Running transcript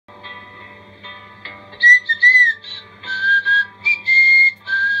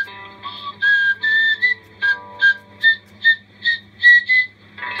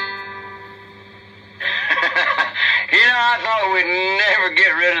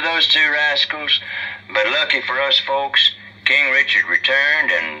to those two rascals. But lucky for us folks, King Richard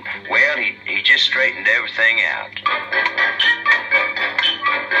returned and, well, he just straightened everything out.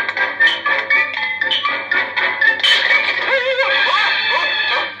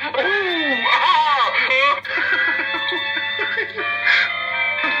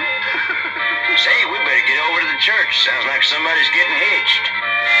 Say, we better get over to the church. Sounds like somebody's getting hitched.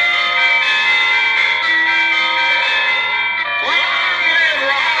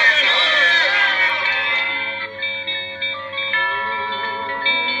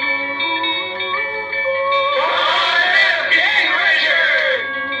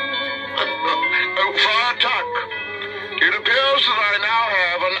 It appears that I now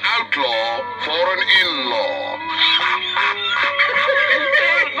have an outlaw for an in-law.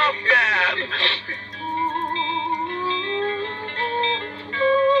 That's not bad.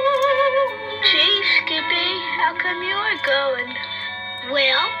 Gee, Skippy, how come you're going?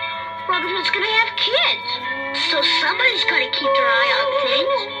 Well, Robin Hood's gonna have kids, so somebody's gotta keep their eye on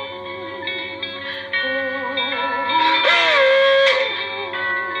things.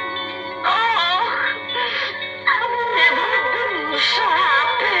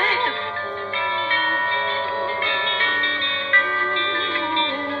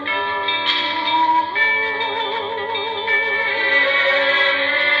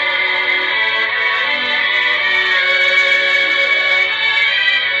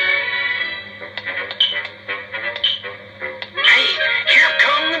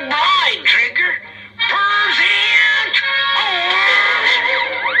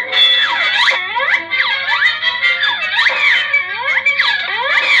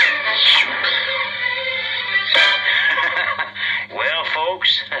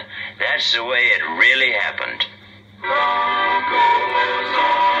 That's the way it really happened.